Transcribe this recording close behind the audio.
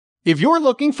If you're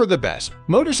looking for the best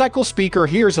motorcycle speaker,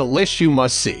 here's a list you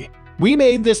must see. We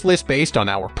made this list based on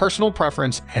our personal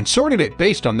preference and sorted it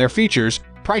based on their features,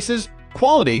 prices,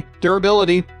 quality,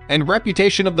 durability, and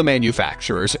reputation of the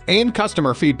manufacturers and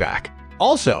customer feedback.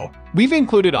 Also, we've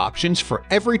included options for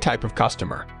every type of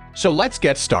customer. So let's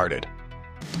get started.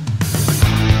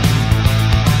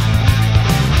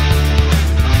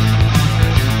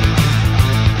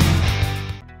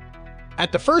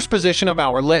 At the first position of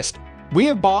our list, we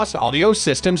have Boss Audio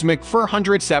System's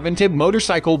MK470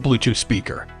 motorcycle Bluetooth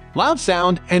speaker. Loud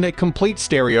sound and a complete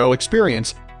stereo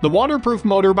experience, the waterproof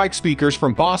motorbike speakers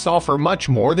from Boss offer much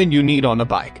more than you need on a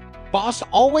bike. Boss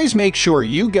always makes sure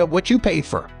you get what you pay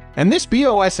for, and this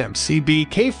BOS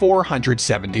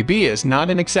MK470B is not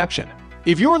an exception.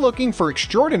 If you're looking for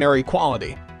extraordinary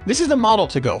quality, this is the model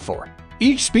to go for.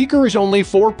 Each speaker is only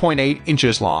 4.8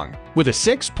 inches long, with a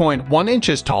 6.1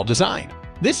 inches tall design.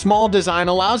 This small design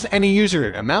allows any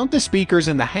user to mount the speakers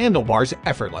in the handlebars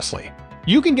effortlessly.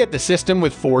 You can get the system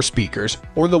with 4 speakers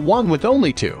or the one with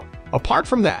only 2. Apart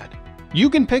from that,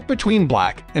 you can pick between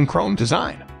black and chrome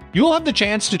design. You'll have the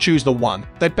chance to choose the one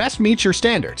that best meets your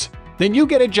standards. Then you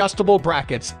get adjustable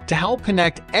brackets to help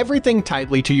connect everything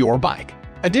tightly to your bike.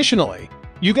 Additionally,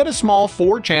 you get a small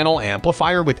 4-channel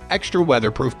amplifier with extra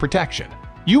weatherproof protection.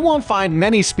 You won't find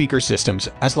many speaker systems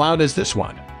as loud as this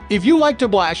one. If you like to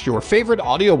blast your favorite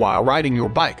audio while riding your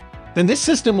bike, then this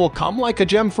system will come like a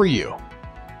gem for you.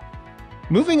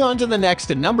 Moving on to the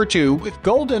next at number 2 with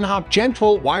GoldenHawk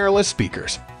Gentle Wireless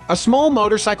Speakers. A small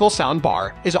motorcycle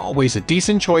soundbar is always a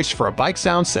decent choice for a bike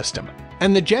sound system,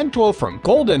 and the Gentle from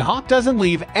GoldenHawk doesn't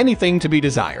leave anything to be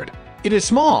desired. It is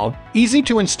small, easy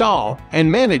to install,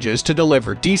 and manages to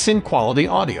deliver decent quality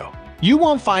audio. You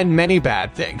won't find many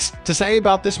bad things to say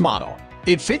about this model.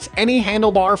 It fits any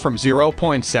handlebar from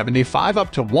 0.75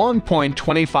 up to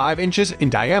 1.25 inches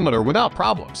in diameter without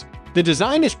problems. The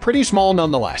design is pretty small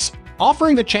nonetheless,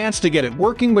 offering the chance to get it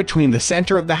working between the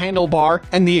center of the handlebar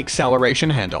and the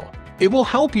acceleration handle. It will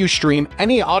help you stream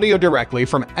any audio directly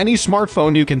from any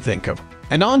smartphone you can think of.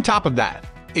 And on top of that,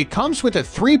 it comes with a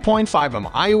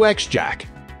 3.5mm AUX jack,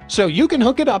 so you can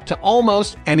hook it up to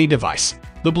almost any device.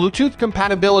 The Bluetooth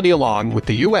compatibility along with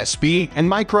the USB and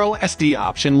micro SD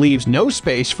option leaves no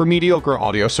space for mediocre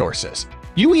audio sources.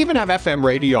 You even have FM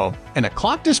radio and a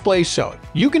clock display so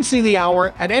you can see the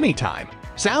hour at any time.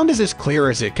 Sound is as clear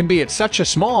as it can be at such a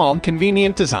small and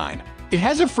convenient design. It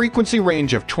has a frequency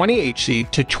range of 20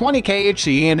 Hz to 20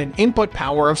 kHz and an input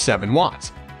power of 7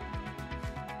 watts.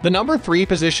 The number 3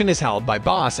 position is held by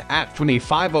Boss at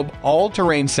 25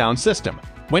 all-terrain sound system.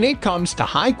 When it comes to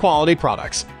high-quality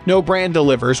products, no brand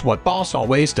delivers what Boss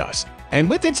always does. And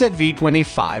with its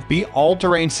V25B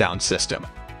all-terrain sound system,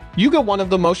 you get one of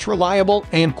the most reliable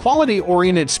and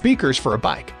quality-oriented speakers for a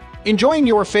bike. Enjoying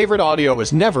your favorite audio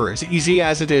is never as easy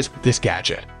as it is with this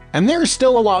gadget, and there's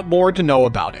still a lot more to know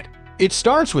about it. It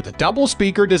starts with a double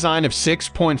speaker design of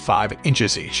 6.5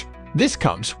 inches each. This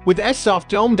comes with a soft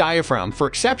dome diaphragm for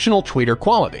exceptional tweeter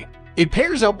quality. It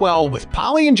pairs up well with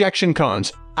poly injection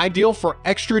cones, ideal for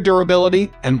extra durability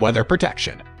and weather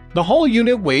protection. The whole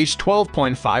unit weighs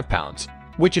 12.5 pounds,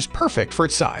 which is perfect for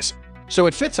its size, so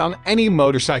it fits on any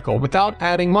motorcycle without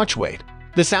adding much weight.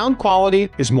 The sound quality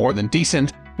is more than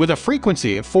decent, with a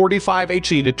frequency of 45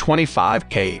 Hz to 25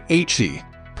 kHz.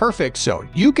 Perfect so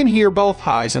you can hear both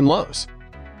highs and lows.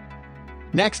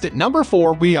 Next at number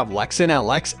 4 we have Lexin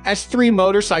LX S3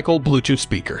 motorcycle Bluetooth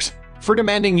speakers. For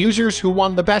demanding users who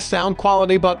want the best sound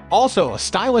quality but also a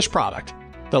stylish product,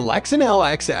 the Lexin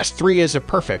LX S3 is a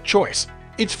perfect choice.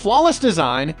 Its flawless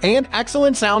design and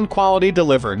excellent sound quality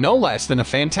deliver no less than a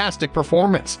fantastic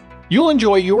performance. You'll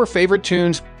enjoy your favorite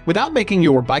tunes without making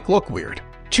your bike look weird.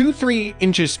 2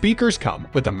 3-inch speakers come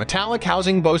with a metallic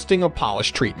housing boasting a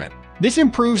polished treatment. This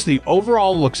improves the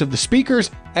overall looks of the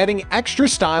speakers, adding extra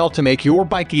style to make your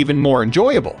bike even more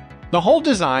enjoyable. The whole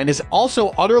design is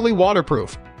also utterly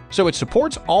waterproof, so it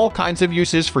supports all kinds of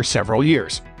uses for several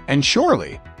years. And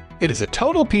surely, it is a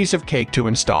total piece of cake to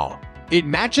install. It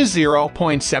matches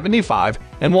 0.75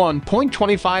 and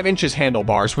 1.25 inches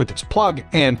handlebars with its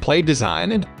plug-and-play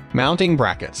design and mounting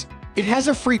brackets. It has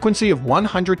a frequency of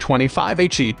 125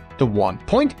 Hz to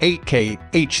 1.8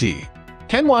 kHz,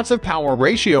 10 watts of power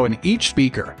ratio in each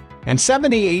speaker, and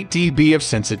 78 dB of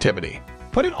sensitivity.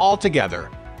 Put it all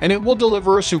together, and it will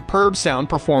deliver a superb sound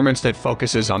performance that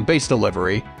focuses on bass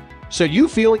delivery, so you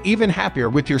feel even happier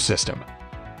with your system.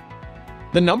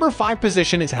 The number 5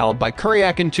 position is held by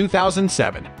Kuryakyn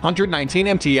 2007 119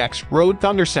 MTX Road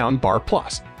Thunder Soundbar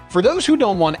Plus. For those who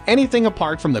don't want anything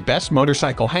apart from the best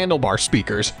motorcycle handlebar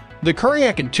speakers, the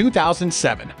Kuryakyn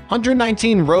 2007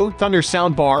 119 Road Thunder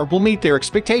Soundbar will meet their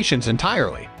expectations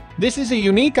entirely. This is a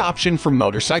unique option for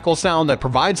motorcycle sound that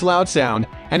provides loud sound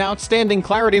and outstanding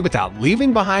clarity without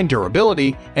leaving behind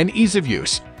durability and ease of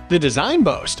use. The design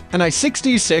boasts an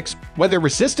I66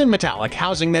 weather-resistant metallic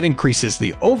housing that increases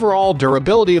the overall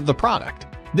durability of the product.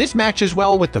 This matches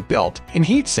well with the built-in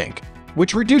heatsink,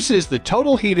 which reduces the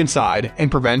total heat inside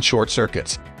and prevents short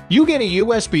circuits. You get a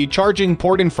USB charging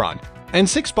port in front and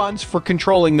 6 buttons for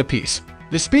controlling the piece.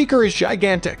 The speaker is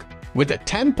gigantic, with a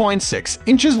 10.6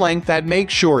 inches length that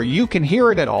makes sure you can hear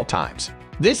it at all times.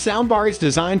 This soundbar is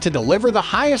designed to deliver the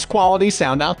highest quality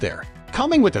sound out there,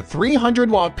 coming with a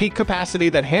 300-watt peak capacity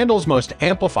that handles most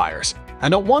amplifiers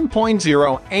and a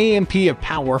 1.0 amp of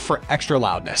power for extra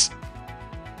loudness.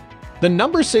 The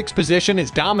number 6 position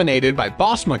is dominated by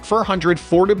Boss Mc400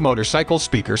 Fortive Motorcycle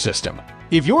Speaker System.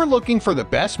 If you're looking for the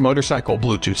best motorcycle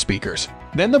Bluetooth speakers,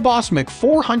 then the Boss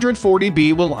Mc400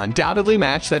 40B will undoubtedly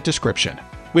match that description.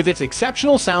 With its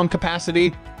exceptional sound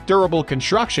capacity, durable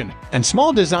construction, and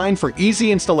small design for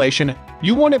easy installation,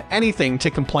 you won't have anything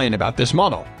to complain about this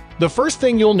model. The first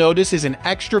thing you'll notice is an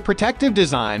extra protective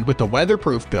design with the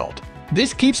weatherproof build.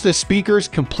 This keeps the speakers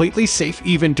completely safe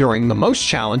even during the most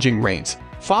challenging rains,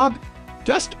 fog,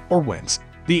 dust, or winds.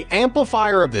 The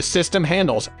amplifier of this system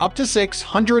handles up to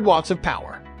 600 watts of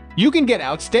power. You can get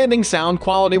outstanding sound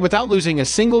quality without losing a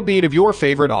single beat of your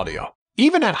favorite audio.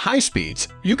 Even at high speeds,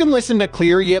 you can listen to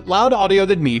clear yet loud audio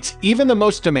that meets even the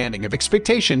most demanding of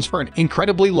expectations for an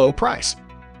incredibly low price.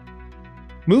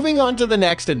 Moving on to the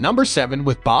next at number 7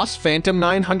 with Boss Phantom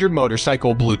 900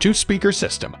 Motorcycle Bluetooth Speaker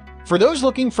System. For those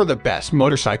looking for the best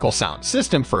motorcycle sound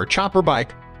system for a chopper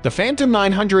bike, the Phantom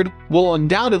 900 will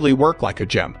undoubtedly work like a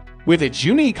gem. With its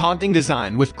unique haunting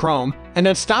design with chrome and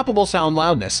unstoppable sound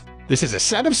loudness, this is a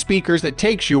set of speakers that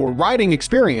takes your riding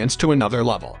experience to another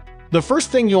level. The first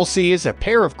thing you'll see is a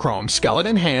pair of chrome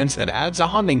skeleton hands that adds a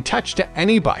haunting touch to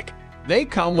any bike. They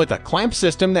come with a clamp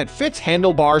system that fits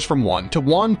handlebars from 1 to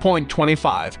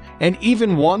 1.25 and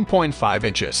even 1.5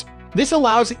 inches. This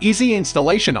allows easy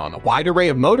installation on a wide array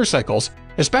of motorcycles,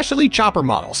 especially chopper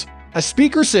models. A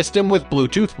speaker system with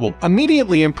Bluetooth will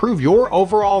immediately improve your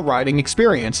overall riding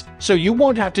experience, so you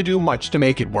won't have to do much to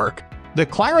make it work. The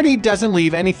clarity doesn't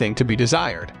leave anything to be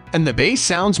desired, and the bass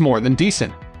sounds more than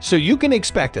decent, so you can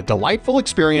expect a delightful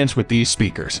experience with these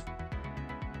speakers.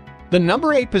 The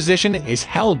number 8 position is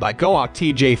held by Gohawk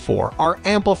TJ4R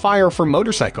amplifier for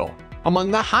motorcycle. Among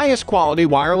the highest quality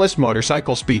wireless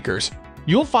motorcycle speakers,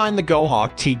 you'll find the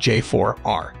Gohawk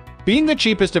TJ4R. Being the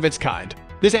cheapest of its kind,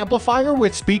 this amplifier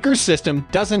with speaker system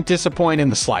doesn't disappoint in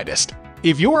the slightest.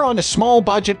 If you're on a small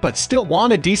budget but still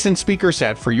want a decent speaker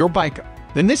set for your bike,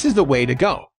 then this is the way to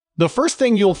go. The first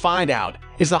thing you'll find out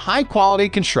is the high-quality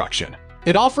construction.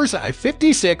 It offers a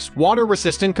 56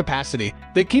 water-resistant capacity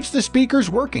that keeps the speakers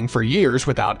working for years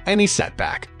without any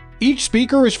setback. Each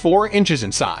speaker is 4 inches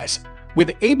in size,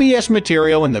 with ABS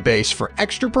material in the base for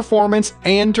extra performance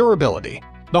and durability.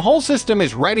 The whole system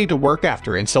is ready to work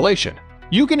after installation.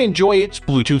 You can enjoy its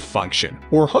Bluetooth function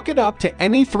or hook it up to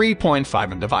any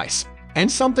 3.5 device.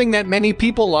 And something that many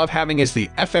people love having is the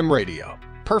FM radio,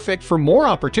 perfect for more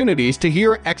opportunities to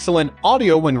hear excellent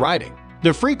audio when riding.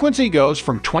 The frequency goes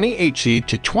from 20 Hz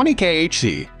to 20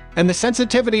 kHz, and the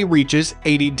sensitivity reaches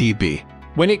 80 dB.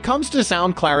 When it comes to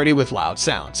sound clarity with loud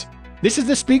sounds, this is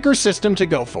the speaker system to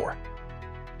go for.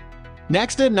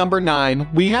 Next at number 9,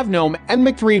 we have Noam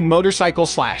MK3 Motorcycle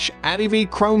 / ADV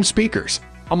Chrome Speakers.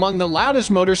 Among the loudest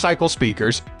motorcycle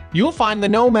speakers, you'll find the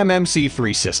Noam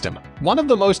MMC3 system, one of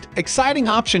the most exciting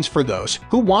options for those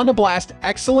who want to blast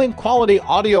excellent quality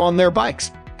audio on their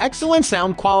bikes. Excellent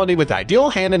sound quality with ideal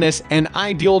handiness and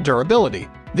ideal durability.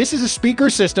 This is a speaker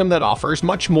system that offers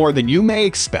much more than you may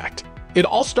expect. It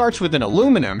all starts with an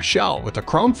aluminum shell with a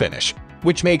chrome finish,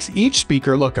 which makes each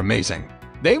speaker look amazing.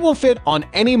 They will fit on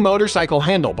any motorcycle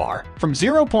handlebar, from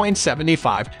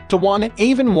 0.75 to 1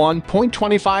 even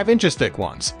 1.25 inches thick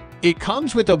ones. It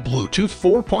comes with a Bluetooth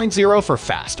 4.0 for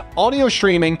fast audio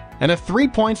streaming and a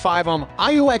 3.5 ohm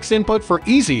AUX input for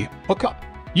easy hookup.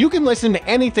 You can listen to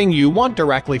anything you want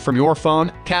directly from your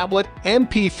phone, tablet,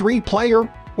 MP3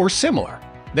 player, or similar.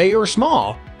 They are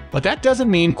small, but that doesn't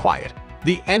mean quiet.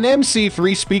 The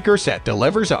NMC3 speaker set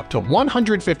delivers up to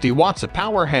 150 watts of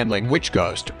power handling, which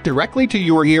goes directly to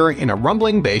your ear in a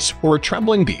rumbling bass or a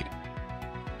trembling beat.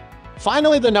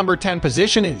 Finally, the number 10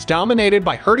 position is dominated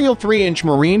by Herdio 3-inch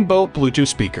Marine Boat Bluetooth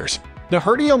speakers. The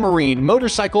Herdio Marine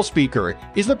motorcycle speaker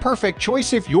is the perfect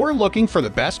choice if you're looking for the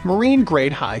best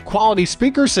marine-grade high-quality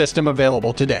speaker system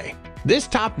available today. This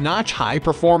top-notch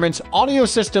high-performance audio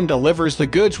system delivers the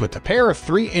goods with a pair of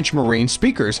 3-inch marine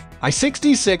speakers,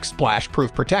 I66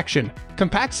 splash-proof protection,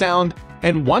 compact sound,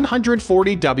 and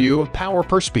 140 W of power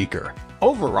per speaker.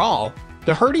 Overall,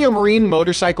 The Herdio Marine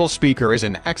motorcycle speaker is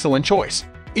an excellent choice.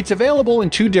 It's available in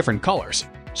 2 different colors,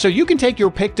 so you can take your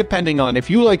pick depending on if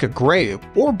you like a gray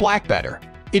or black better.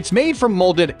 It's made from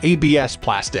molded ABS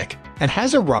plastic and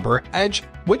has a rubber edge,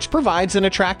 which provides an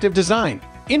attractive design.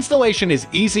 Installation is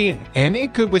easy and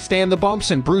it could withstand the bumps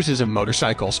and bruises of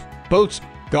motorcycles, boats,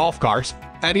 golf carts,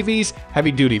 ATVs,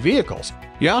 heavy-duty vehicles,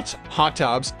 yachts, hot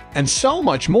tubs, and so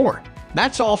much more.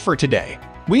 That's all for today.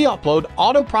 We upload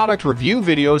auto product review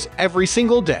videos every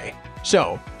single day,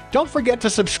 so don't forget to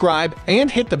subscribe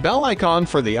and hit the bell icon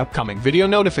for the upcoming video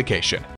notification.